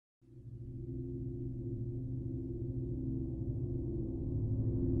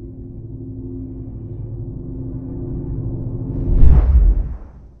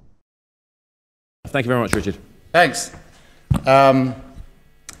Thank you very much, Richard. Thanks.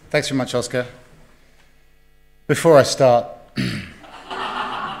 Thanks very much, Oscar. Before I start,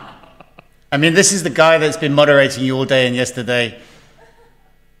 I mean, this is the guy that's been moderating you all day and yesterday.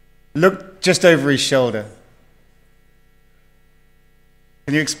 Look just over his shoulder.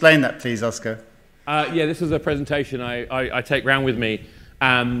 Can you explain that, please, Oscar? Yeah, this is a presentation I take round with me.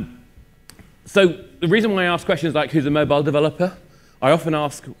 So the reason why I ask questions like who's a mobile developer, I often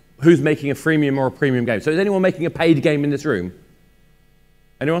ask who's making a freemium or a premium game. So is anyone making a paid game in this room?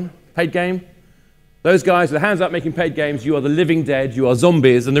 Anyone? Paid game? Those guys with their hands up making paid games, you are the living dead, you are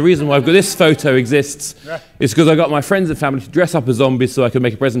zombies, and the reason why I've got this photo exists is because I got my friends and family to dress up as zombies so I could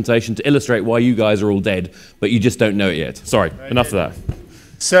make a presentation to illustrate why you guys are all dead, but you just don't know it yet. Sorry, enough of that.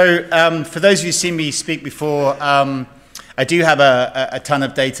 So for those of you who've seen me speak before, I do have a ton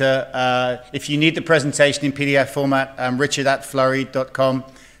of data. If you need the presentation in PDF format, richard@flurry.com.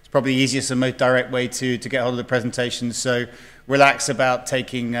 It's probably the easiest and most direct way to get hold of the presentation. So relax about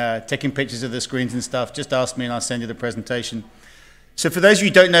taking pictures of the screens and stuff. Just ask me and I'll send you the presentation. So for those of you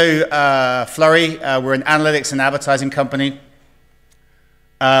who don't know Flurry, we're an analytics and advertising company.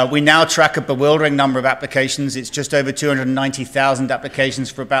 We now track a bewildering number of applications. It's just over 290,000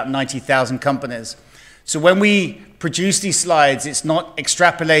 applications for about 90,000 companies. So when we produce these slides, it's not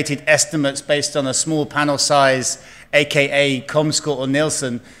extrapolated estimates based on a small panel size, AKA Comscore or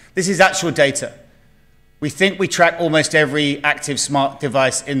Nielsen. This is actual data. We think we track almost every active smart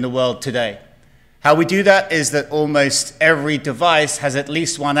device in the world today. How we do that is that almost every device has at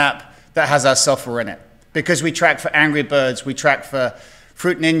least one app that has our software in it. Because we track for Angry Birds, we track for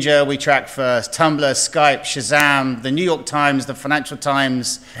Fruit Ninja, we track for Tumblr, Skype, Shazam, the New York Times, the Financial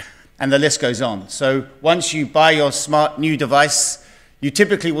Times, and the list goes on. So once you buy your smart new device, you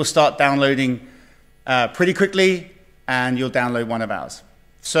typically will start downloading pretty quickly, and you'll download one of ours.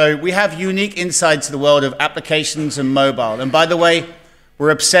 So we have unique insight to the world of applications and mobile. And by the way, we're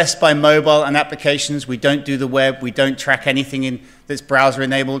obsessed by mobile and applications. We don't do the web. We don't track anything that's browser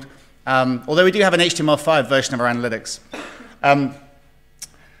enabled. Although we do have an HTML5 version of our analytics.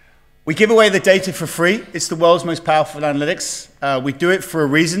 We give away the data for free. It's the world's most powerful analytics. We do it for a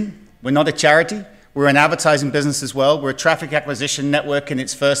reason. We're not a charity. We're an advertising business as well. We're a traffic acquisition network in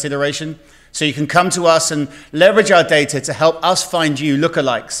its first iteration. So you can come to us and leverage our data to help us find you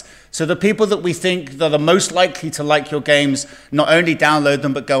lookalikes. So the people that we think that are most likely to like your games not only download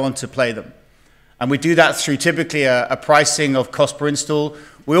them, but go on to play them. And we do that through typically a pricing of cost per install.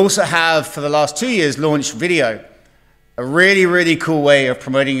 We also have, for the last 2 years, launched video, a really, really cool way of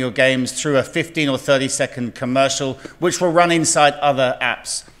promoting your games through a 15 or 30-second commercial, which will run inside other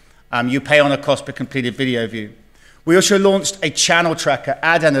apps. You pay on a cost per completed video view. We also launched a channel tracker,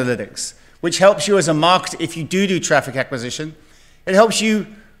 Ad Analytics, which helps you as a marketer, if you do traffic acquisition, it helps you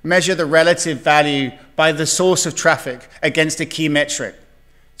measure the relative value by the source of traffic against a key metric.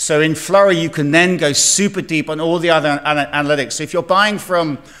 So in Flurry, you can then go super deep on all the other analytics. So if you're buying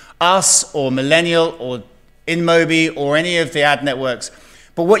from us or Millennial or InMobi or any of the ad networks,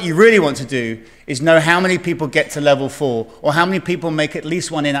 but what you really want to do is know how many people get to level 4 or how many people make at least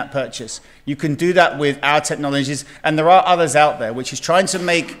one in-app purchase. You can do that with our technologies, and there are others out there, which is trying to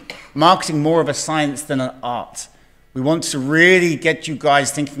make marketing more of a science than an art. We want to really get you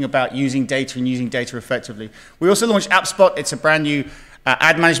guys thinking about using data and using data effectively. We also launched AppSpot. It's a brand new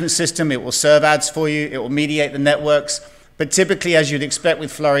ad management system. It will serve ads for you. It will mediate the networks. But typically, as you'd expect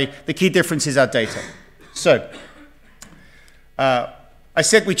with Flurry, the key difference is our data. So I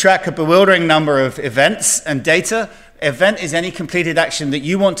said we track a bewildering number of events and data. Event is any completed action that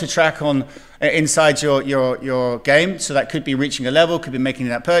you want to track on inside your game. So that could be reaching a level, could be making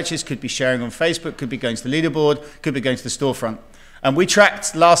that purchase, could be sharing on Facebook, could be going to the leaderboard, could be going to the storefront. And we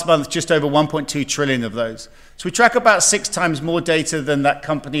tracked last month just over 1.2 trillion of those. So we track about 6 times more data than that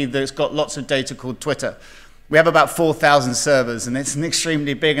company that's got lots of data called Twitter. We have about 4,000 servers, and it's an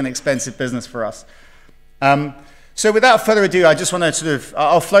extremely big and expensive business for us. So without further ado, I just want to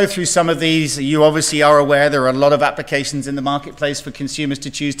I'll flow through some of these. You obviously are aware there are a lot of applications in the marketplace for consumers to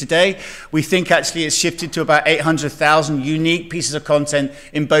choose today. We think actually it's shifted to about 800,000 unique pieces of content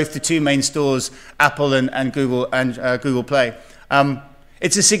in both the 2 main stores, Apple and Google Play.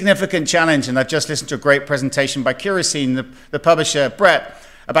 It's a significant challenge, and I've just listened to a great presentation by Kerosene, the publisher, Brett,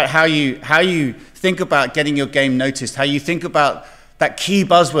 about how you think about getting your game noticed, how you think about that key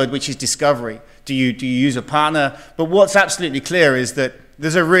buzzword, which is discovery. Do you use a partner? But what's absolutely clear is that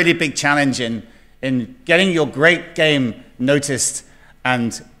there's a really big challenge in getting your great game noticed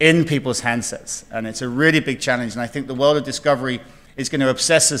and in people's handsets. And it's a really big challenge. And I think the world of discovery is going to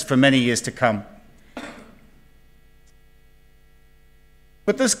obsess us for many years to come.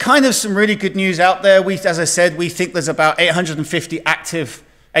 But there's kind of some really good news out there. As I said, we think there's about 850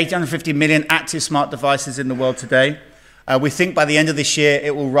 million active smart devices in the world today. We think by the end of this year,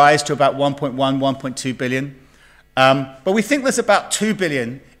 it will rise to about 1.1, 1.2 billion. But we think there's about 2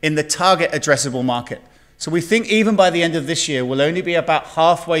 billion in the target addressable market. So we think even by the end of this year, we'll only be about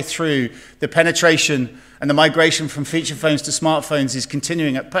halfway through the penetration, and the migration from feature phones to smartphones is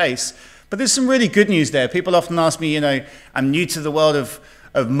continuing at pace. But there's some really good news there. People often ask me, I'm new to the world of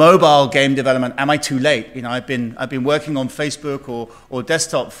mobile game development. Am I too late? I've been working on Facebook or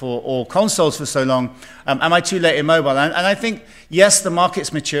desktop or consoles for so long. Am I too late in mobile? And I think, yes, the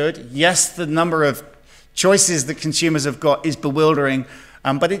market's matured. Yes, the number of choices that consumers have got is bewildering.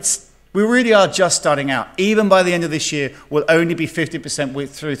 But we really are just starting out. Even by the end of this year, we'll only be 50%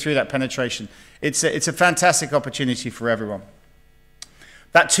 through that penetration. It's a fantastic opportunity for everyone.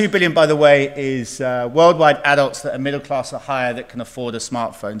 That 2 billion, by the way, is worldwide adults that are middle class or higher that can afford a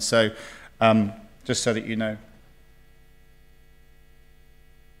smartphone. So just so that you know.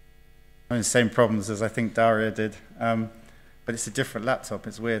 I'm in the same problems as I think Daria did. But it's a different laptop.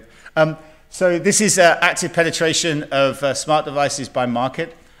 It's weird. So this is active penetration of smart devices by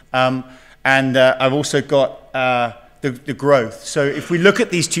market. And I've also got the growth. So if we look at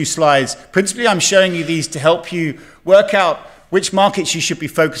these two slides, principally I'm showing you these to help you work out which markets you should be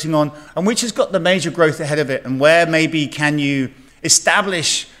focusing on and which has got the major growth ahead of it, and where maybe can you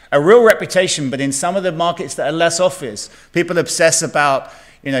establish a real reputation, but in some of the markets that are less obvious. People obsess about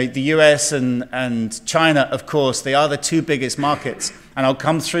the US and China, of course. They are the two biggest markets. And I'll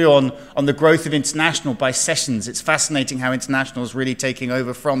come through on the growth of international by sessions. It's fascinating how international is really taking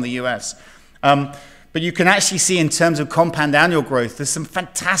over from the US. But you can actually see in terms of compound annual growth, there's some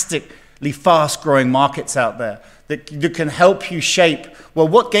fantastically fast-growing markets out there that can help you shape, well,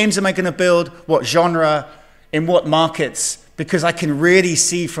 what games am I going to build, what genre, in what markets? Because I can really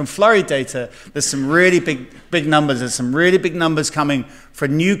see from Flurry data, there's some really big numbers. There's some really big numbers coming for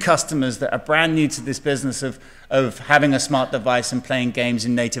new customers that are brand new to this business of having a smart device and playing games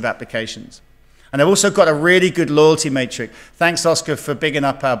in native applications. And I've also got a really good loyalty matrix. Thanks, Oscar, for bigging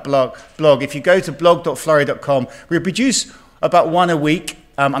up our blog. If you go to blog.flurry.com, we produce about one a week.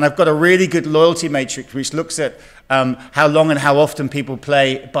 And I've got a really good loyalty matrix which looks at how long and how often people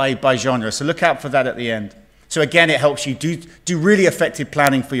play by genre. So look out for that at the end. So again, it helps you do really effective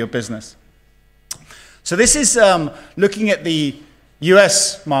planning for your business. So this is looking at the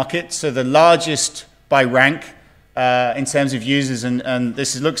US market, so the largest by rank in terms of users, and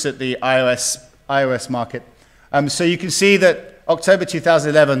this looks at the iOS market. So you can see that October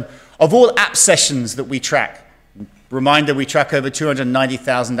 2011, of all app sessions that we track, reminder, we track over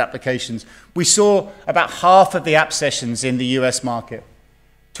 290,000 applications. We saw about half of the app sessions in the US market,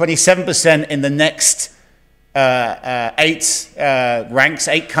 27% in the next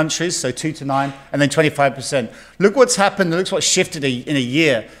 8 countries, so 2 to 9, and then 25%. Look what's happened, look what's shifted in a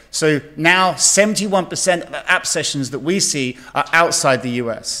year. So now 71% of app sessions that we see are outside the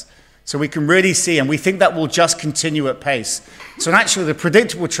US. So we can really see, and we think that will just continue at pace. So actually the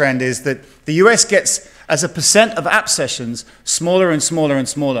predictable trend is that the US gets, as a percent of app sessions, smaller and smaller and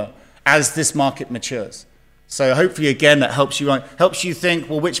smaller as this market matures. So hopefully, again, that helps you think,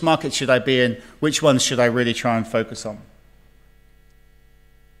 well, which market should I be in? Which ones should I really try and focus on?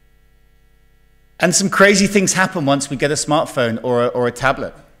 And some crazy things happen once we get a smartphone or a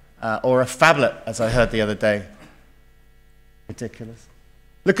tablet or a phablet, as I heard the other day. Ridiculous.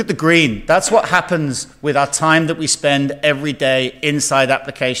 Look at the green. That's what happens with our time that we spend every day inside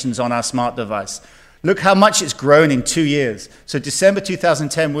applications on our smart device. Look how much it's grown in 2 years. So December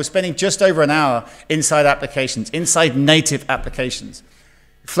 2010, we're spending just over an hour inside applications, inside native applications.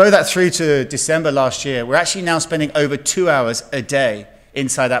 Flow that through to December last year, we're actually now spending over 2 hours a day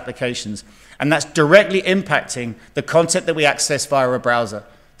inside applications. And that's directly impacting the content that we access via a browser.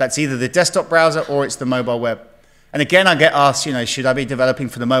 That's either the desktop browser or it's the mobile web. And again, I get asked, should I be developing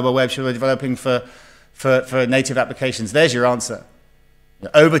for the mobile web? Should I be developing for native applications? There's your answer.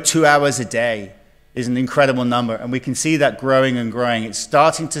 Over 2 hours a day is an incredible number, and we can see that growing and growing. We're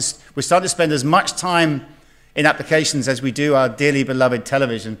starting to spend as much time in applications as we do our dearly beloved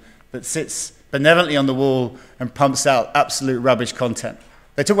television that sits benevolently on the wall and pumps out absolute rubbish content.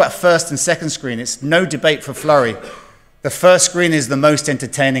 They talk about first and second screen. It's no debate for Flurry. The first screen is the most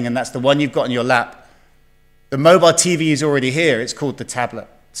entertaining, and that's the one you've got in your lap. The mobile TV is already here. It's called the tablet.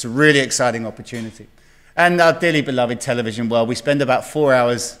 It's a really exciting opportunity. And our dearly beloved television, well, we spend about 4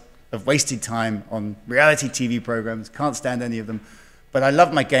 hours of wasted time on reality TV programs. Can't stand any of them. But I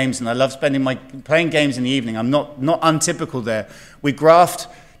love my games, and I love playing games in the evening. I'm not untypical there. We graphed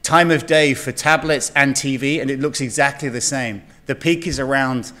time of day for tablets and TV, and it looks exactly the same. The peak is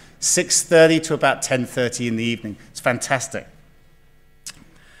around 6:30 to about 10:30 in the evening. It's fantastic.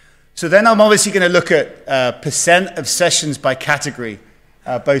 So then I'm obviously going to look at percent of sessions by category,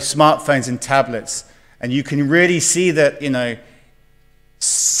 both smartphones and tablets. And you can really see that,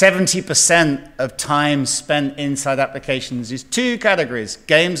 70% of time spent inside applications is two categories,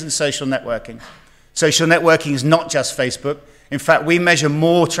 games and social networking. Social networking is not just Facebook. In fact, we measure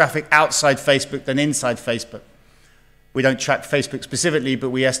more traffic outside Facebook than inside Facebook. We don't track Facebook specifically,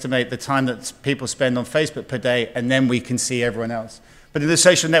 but we estimate the time that people spend on Facebook per day, and then we can see everyone else. But in the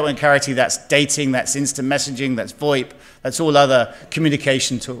social network category, that's dating, that's instant messaging, that's VoIP, that's all other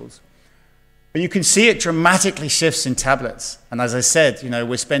communication tools. But you can see it dramatically shifts in tablets. And as I said,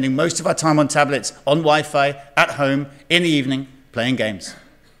 we're spending most of our time on tablets, on Wi-Fi, at home, in the evening, playing games.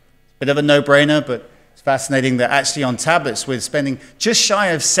 Bit of a no-brainer, but it's fascinating that actually on tablets, we're spending just shy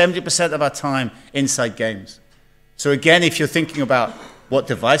of 70% of our time inside games. So again, if you're thinking about what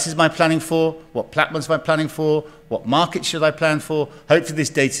devices am I planning for, what platforms am I planning for, what market should I plan for, hopefully this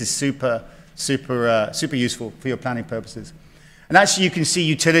data is super useful for your planning purposes. And actually you can see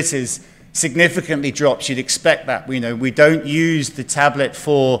utilities significantly drops. You'd expect that. We don't use the tablet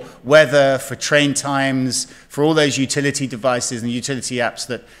for weather, for train times, for all those utility devices and utility apps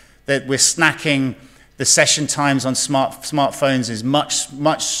that we're snacking. The session times on smartphones is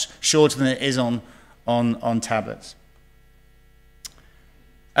much shorter than it is on tablets.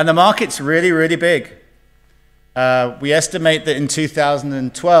 And the market's really, really big. We estimate that in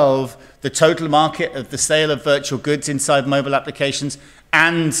 2012, the total market of the sale of virtual goods inside mobile applications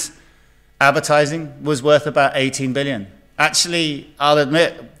and advertising was worth about 18 billion. Actually, I'll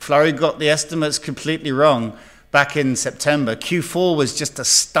admit, Flurry got the estimates completely wrong back in September. Q4 was just a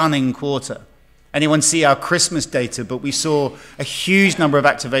stunning quarter. Anyone see our Christmas data? But we saw a huge number of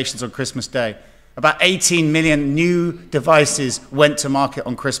activations on Christmas Day. About 18 million new devices went to market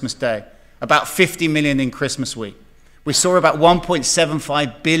on Christmas Day. About 50 million in Christmas week. We saw about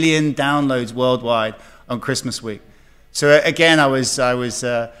 1.75 billion downloads worldwide on Christmas week. So again, I was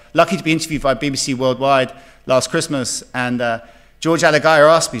lucky to be interviewed by BBC Worldwide last Christmas, and George Alagaya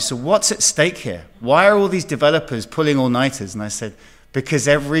asked me, so what's at stake here? Why are all these developers pulling all-nighters? And I said, because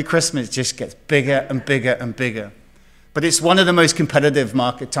every Christmas it just gets bigger and bigger and bigger. But it's one of the most competitive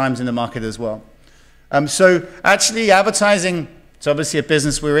times in the market as well. So actually advertising, it's obviously a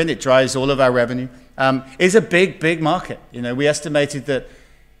business we're in, it drives all of our revenue, is a big market. We estimated that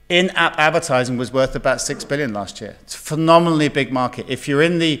in-app advertising was worth about 6 billion last year. It's a phenomenally big market. If you're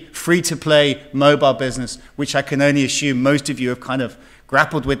in the free-to-play mobile business, which I can only assume most of you have kind of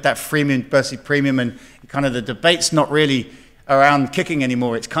grappled with that freemium versus premium, and kind of the debate's not really around kicking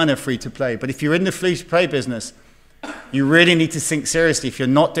anymore, it's kind of free-to-play. But if you're in the free-to-play business, you really need to think seriously, if you're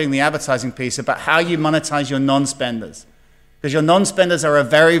not doing the advertising piece, about how you monetize your non-spenders. Because your non-spenders are a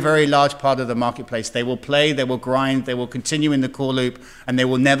very large part of the marketplace. They will play, they will grind, they will continue in the core loop, and they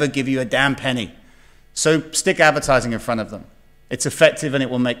will never give you a damn penny. So stick advertising in front of them. It's effective and it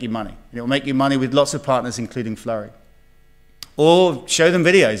will make you money. It will make you money with lots of partners, including Flurry. Or show them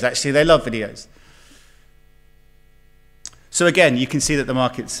videos. Actually, they love videos. So again, you can see that the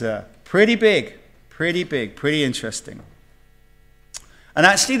market's pretty big, pretty interesting. And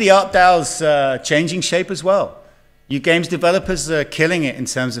actually, the ARPDAO's changing shape as well. You games developers are killing it in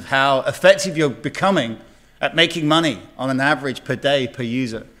terms of how effective you're becoming at making money on an average per day per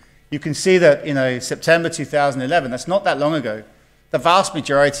user. You can see that, September 2011, that's not that long ago, the vast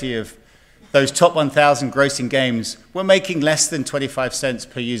majority of those top 1,000 grossing games were making less than 25 cents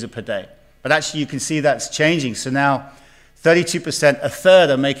per user per day. But actually, you can see that's changing. So now, 32%, a third,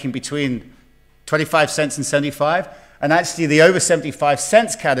 are making between 25 cents and 75. And actually, the over 75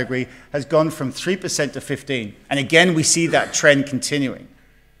 cents category has gone from 3% to 15%. And again, we see that trend continuing.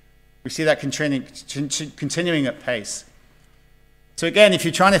 We see that continuing at pace. So again, if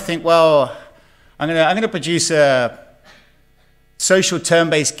you're trying to think, well, I'm going to produce a social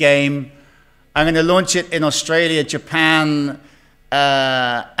turn-based game. I'm going to launch it in Australia, Japan,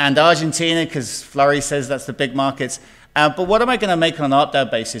 and Argentina, because Flurry says that's the big markets. But what am I going to make on an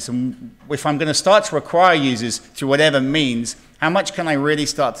ARPDAO basis? And if I'm going to start to acquire users through whatever means, how much can I really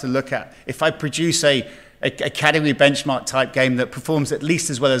start to look at? If I produce a category benchmark type game that performs at least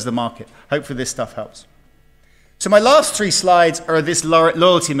as well as the market, hopefully this stuff helps. So my last 3 slides are this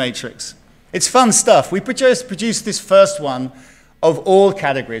loyalty matrix. It's fun stuff. We produced this first one of all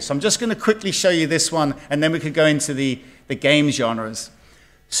categories. So I'm just going to quickly show you this one, and then we could go into the game genres.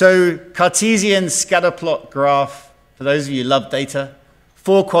 So Cartesian scatter plot graph. For those of you who love data,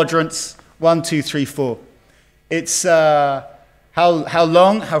 4 quadrants, 1, 2, 3, 4. It's how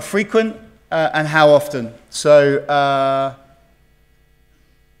long, how frequent, and how often. So,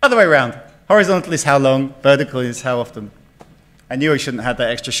 other way around. Horizontal is how long, vertical is how often. I knew I shouldn't have had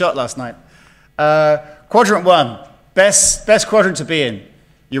that extra shot last night. Quadrant 1, best quadrant to be in.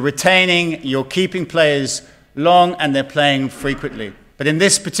 You're retaining, you're keeping players long, and they're playing frequently. But in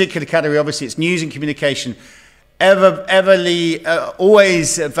this particular category, obviously, it's news and communication. Always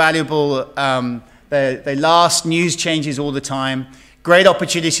valuable. They last, news changes all the time. Great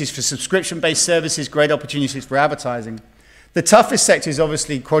opportunities for subscription-based services, great opportunities for advertising. The toughest sector is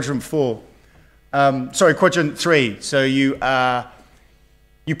obviously quadrant 3. So you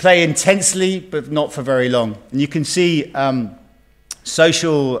play intensely, but not for very long. And you can see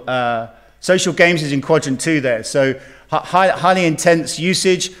social games is in quadrant 2 there. So highly intense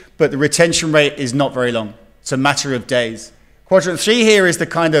usage, but the retention rate is not very long. It's a matter of days. Quadrant 3 here is the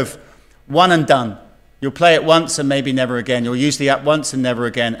kind of one and done. You'll play it once and maybe never again. You'll use the app once and never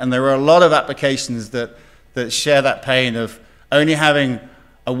again. And there are a lot of applications that share that pain of only having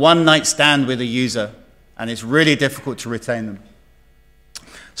a one-night stand with a user, and it's really difficult to retain them.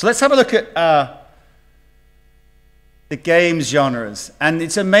 So let's have a look at the games genres. And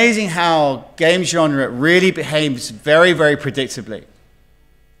it's amazing how game genre really behaves very, very predictably.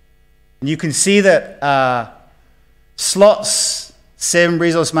 And you can see that slots, sim,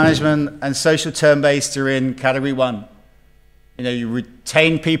 resource management, and social turn-based are in category 1. You know, you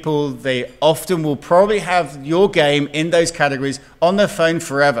retain people. They often will probably have your game in those categories on their phone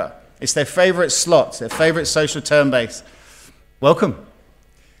forever. It's their favorite slots, their favorite social turn-based. Welcome.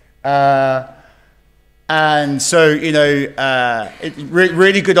 And so, you know,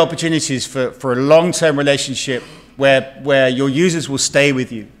 really good opportunities for a long-term relationship where your users will stay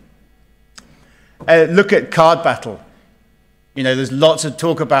with you. Look at Card Battle. You know, there's lots of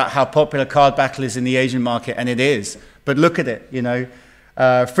talk about how popular Card Battle is in the Asian market, and it is. But look at it, you know.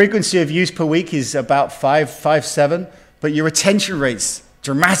 Frequency of use per week is about 7, but your retention rate's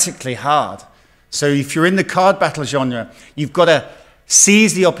dramatically hard. So if you're in the Card Battle genre, you've got to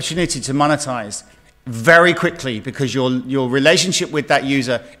seize the opportunity to monetize very quickly because your relationship with that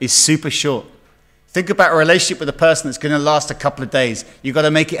user is super short. Think about a relationship with a person that's going to last a couple of days. You've got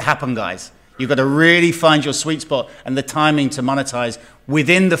to make it happen, guys. You've got to really find your sweet spot and the timing to monetize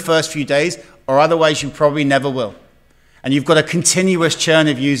within the first few days, or otherwise you probably never will. And you've got a continuous churn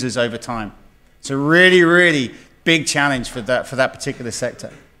of users over time. It's a really, really big challenge for that particular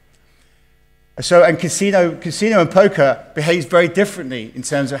sector. So, and casino and poker behaves very differently in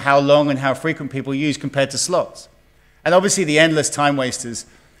terms of how long and how frequent people use compared to slots. And obviously the endless time wasters.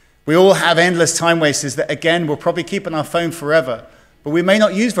 We all have endless time wasters that, again, will probably keep on our phone forever, but we may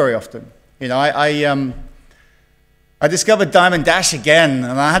not use very often. You know, I discovered Diamond Dash again,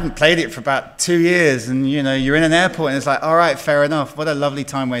 and I hadn't played it for about 2 years. And, you know, you're in an airport, and it's like, all right, fair enough. What a lovely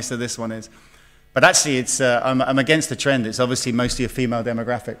time waster this one is. But actually, I'm against the trend. It's obviously mostly a female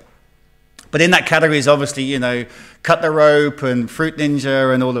demographic. But in that category is obviously, you know, Cut the Rope and Fruit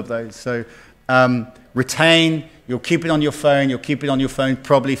Ninja and all of those. So retain, you'll keep it on your phone. You'll keep it on your phone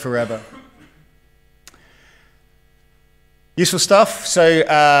probably forever. Useful stuff. So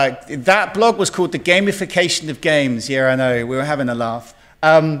that blog was called The Gamification of Games. Yeah, I know. We were having a laugh.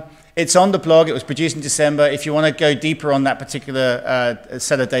 It's on the blog. It was produced in December. If you want to go deeper on that particular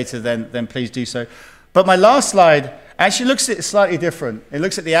set of data, then please do so. But my last slide actually looks at it slightly different. It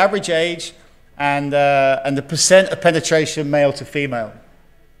looks at the average age and the percent of penetration male to female.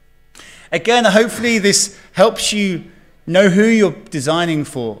 Again, hopefully this helps you know who you're designing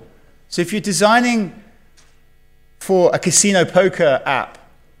for. So if you're designing for a casino poker app,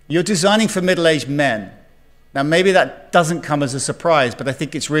 you're designing for middle-aged men. Now, maybe that doesn't come as a surprise, but I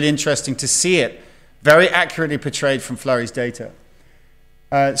think it's really interesting to see it very accurately portrayed from Flurry's data.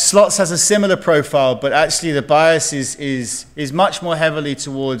 Slots has a similar profile, but actually the bias is much more heavily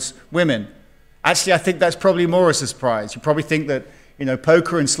towards women. Actually, I think that's probably more a surprise. You probably think that, you know,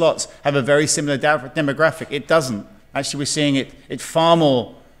 poker and slots have a very similar demographic. It doesn't. Actually, we're seeing it far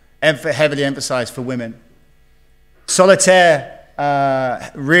more heavily emphasized for women. Solitaire,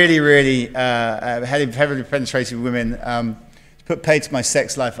 really heavily penetrated with women. Put paid to my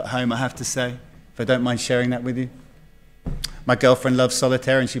sex life at home, I have to say, if I don't mind sharing that with you. My girlfriend loves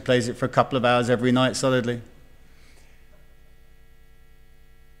Solitaire, and she plays it for a couple of hours every night solidly.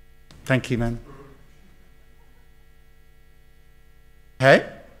 Thank you, man. Hey?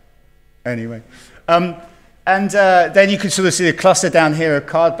 Anyway. And then you can sort of see the cluster down here of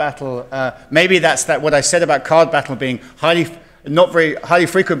Card Battle. Maybe that's what I said about Card Battle being not very highly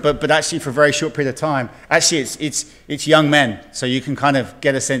frequent, but actually for a very short period of time. Actually, it's young men, so you can kind of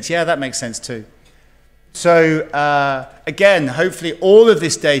get a sense, yeah, that makes sense too. So again, hopefully all of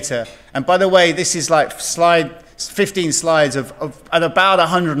this data, and by the way, this is like 15 slides of at about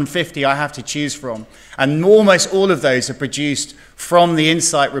 150 I have to choose from. And almost all of those are produced from the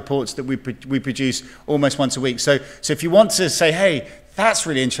insight reports that we produce almost once a week. So if you want to say, hey, that's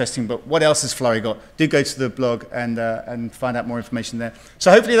really interesting, but what else has Flurry got? Do go to the blog and find out more information there.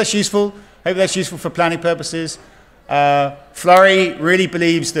 So hopefully that's useful. Hopefully that's useful for planning purposes. Flurry really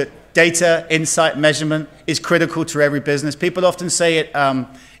believes that data, insight, measurement is critical to every business. People often say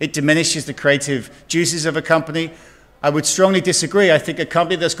it diminishes the creative juices of a company. I would strongly disagree. I think a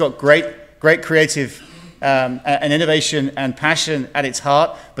company that's got great creative and innovation and passion at its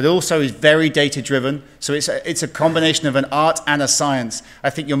heart, but also is very data-driven. So it's a combination of an art and a science. I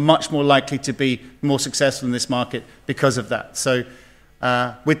think you're much more likely to be more successful in this market because of that. So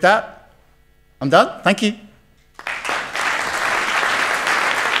with that, I'm done. Thank you.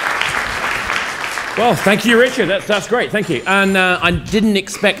 Well, thank you, Richard. That's great. Thank you. And I didn't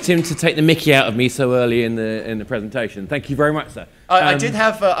expect him to take the mickey out of me so early in the presentation. Thank you very much, sir. I did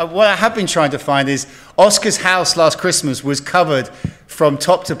have what I have been trying to find is Oscar's house last Christmas was covered from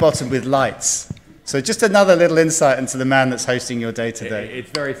top to bottom with lights. So just another little insight into the man that's hosting your day today. It's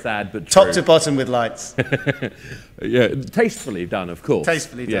very sad, but top true. To bottom with lights. Yeah, tastefully done, of course.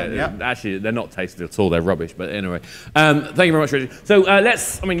 Tastefully done, yeah. Actually, they're not tasteful at all, they're rubbish, but anyway. Thank you very much, Richard.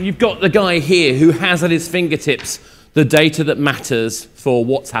 So you've got the guy here who has at his fingertips the data that matters for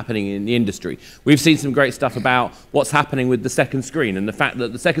what's happening in the industry. We've seen some great stuff about what's happening with the second screen and the fact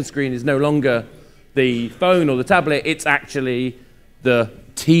that the second screen is no longer the phone or the tablet, it's actually the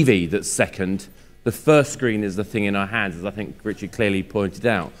TV that's second. The first screen is the thing in our hands, as I think Richard clearly pointed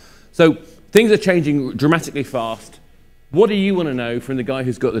out. So things are changing dramatically fast. What do you want to know from the guy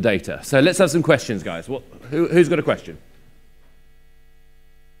who's got the data? So let's have some questions, guys. Who's got a question?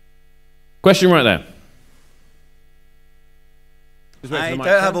 Question right there. I don't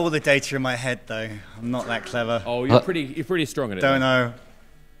have all the data in my head, though. I'm not that clever. Oh, you're pretty strong at it. Don't know.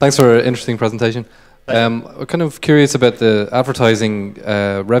 Thanks for an interesting presentation. I'm kind of curious about the advertising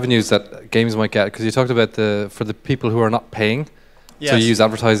revenues that games might get, because you talked about for the people who are not paying, yes. So you use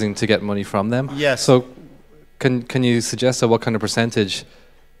advertising to get money from them. Yes. So can you suggest what kind of percentage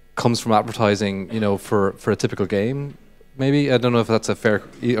comes from advertising, for a typical game? Maybe I don't know if that's a fair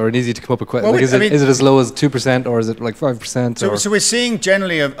or an easy to come up with question. Well, is it as low as 2% or is it like 5%? So we're seeing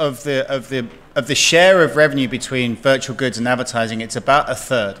generally of the share of revenue between virtual goods and advertising, it's about a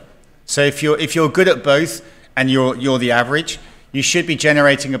third. So if you're good at both and you're the average, you should be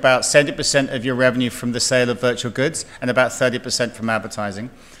generating about 70% of your revenue from the sale of virtual goods and about 30% from advertising.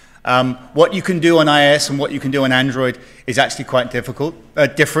 What you can do on iOS and what you can do on Android is actually quite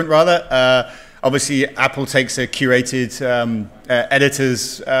different rather. Obviously, Apple takes a curated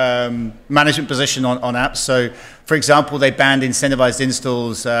editor's management position on apps. So, for example, they banned incentivized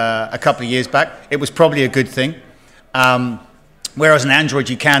installs a couple of years back. It was probably a good thing. Whereas in Android,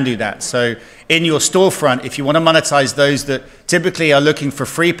 you can do that. So in your storefront, if you want to monetize those that typically are looking for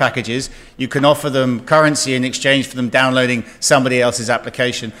free packages, you can offer them currency in exchange for them downloading somebody else's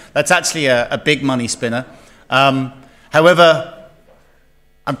application. That's actually a big money spinner. However,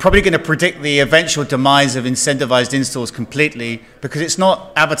 I'm probably going to predict the eventual demise of incentivized installs completely, because it's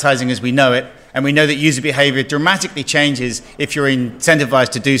not advertising as we know it, and we know that user behavior dramatically changes if you're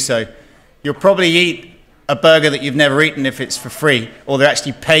incentivized to do so. You'll probably eat a burger that you've never eaten if it's for free, or they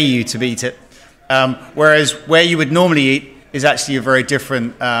actually pay you to eat it. Whereas where you would normally eat is actually a very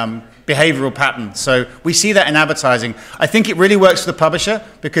different behavioral pattern. So we see that in advertising. I think it really works for the publisher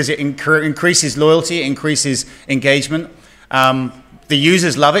because it increases loyalty, it increases engagement. The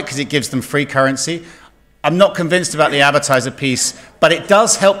users love it because it gives them free currency. I'm not convinced about the advertiser piece, but it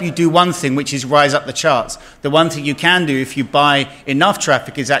does help you do one thing, which is rise up the charts. The one thing you can do if you buy enough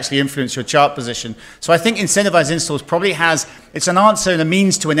traffic is actually influence your chart position. So I think incentivized installs probably it's an answer and a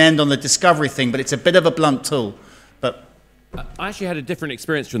means to an end on the discovery thing, but it's a bit of a blunt tool. But I actually had a different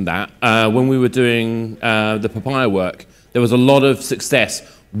experience from that when we were doing the Papaya work. There was a lot of success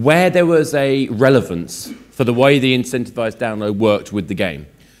where there was a relevance for the way the incentivized download worked with the game.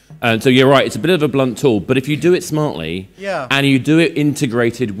 And so you're right, it's a bit of a blunt tool, but if you do it smartly, and you do it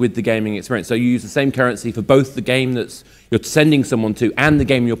integrated with the gaming experience, so you use the same currency for both the game that you're sending someone to and the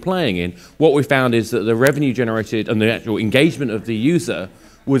game you're playing in, what we found is that the revenue generated and the actual engagement of the user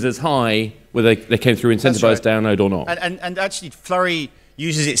was as high whether they came through incentivized download or not. And actually, Flurry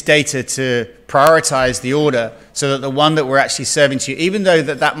uses its data to prioritize the order so that the one that we're actually serving to you, even though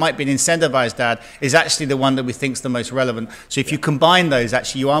that might be an incentivized ad, is actually the one that we think is the most relevant. So if you combine those,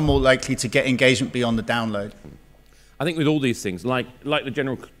 actually, you are more likely to get engagement beyond the download. I think with all these things, like the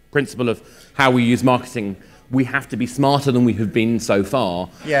general principle of how we use marketing, we have to be smarter than we have been so far,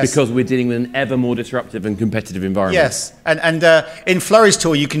 because we're dealing with an ever more disruptive and competitive environment. Yes, and in Flurry's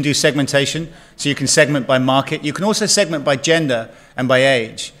tool, you can do segmentation, so you can segment by market. You can also segment by gender and by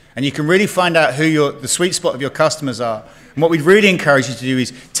age, and you can really find out who the sweet spot of your customers are. And what we'd really encourage you to do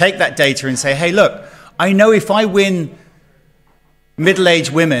is take that data and say, hey, look, I know if I win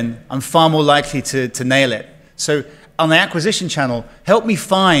middle-aged women, I'm far more likely to nail it. So on the acquisition channel, help me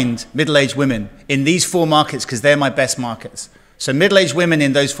find middle-aged women in these 4 markets because they're my best markets. So middle-aged women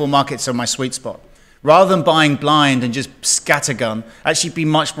in those 4 markets are my sweet spot. Rather than buying blind and just scattergun, actually be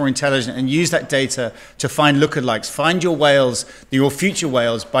much more intelligent and use that data to find lookalikes. Find your whales, your future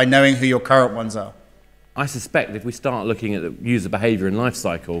whales, by knowing who your current ones are. I suspect if we start looking at the user behavior and life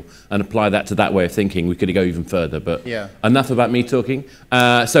cycle and apply that to that way of thinking, we could go even further. But enough about me talking.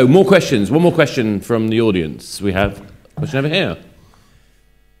 So more questions. One more question from the audience. We have a question over here.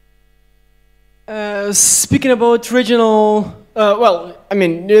 Speaking about regional, well, I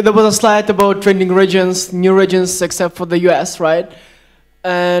mean, there was a slide about trending regions, new regions, except for the US, right?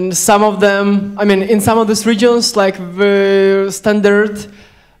 And some of them, I mean, in some of these regions, like the standard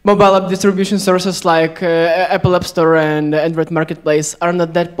mobile app distribution sources like Apple App Store and Android Marketplace are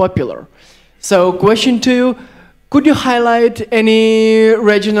not that popular. So question 2, could you highlight any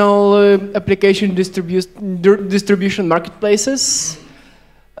regional application distribution marketplaces?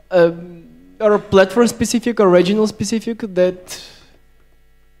 Or platform specific or regional specific that?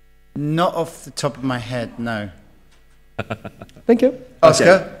 Not off the top of my head, no. Thank you. Oscar?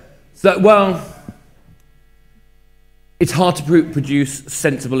 Okay. So, well, it's hard to produce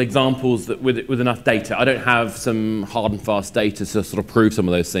sensible examples with enough data. I don't have some hard and fast data to sort of prove some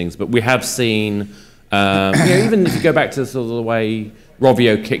of those things, but we have seen, even if you go back to sort of the way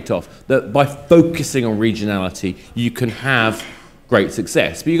Rovio kicked off, that by focusing on regionality, you can have great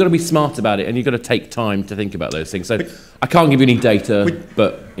success. But you've got to be smart about it, and you've got to take time to think about those things. So I can't give you any data,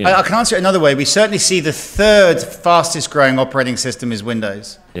 but you know. I can answer it another way. We certainly see the 3rd fastest growing operating system is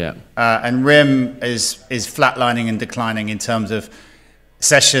Windows. Yeah. And RIM is flatlining and declining in terms of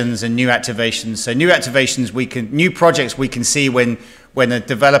sessions and new activations. So new activations, new projects we can see when a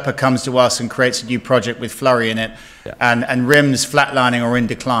developer comes to us and creates a new project with Flurry in it, and RIM's flatlining or in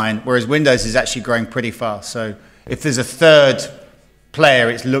decline, whereas Windows is actually growing pretty fast. So if there's a 3rd player,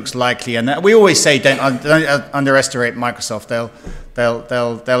 it looks likely, and we always say don't underestimate Microsoft.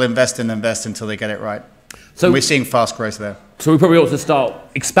 They'll invest until they get it right. So and we're seeing fast growth there. So we probably ought to start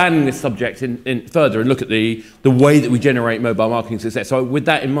expanding this subject in further and look at the way that we generate mobile marketing success. So with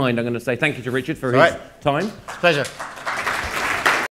that in mind, I'm going to say thank you to Richard for his time. It's a pleasure.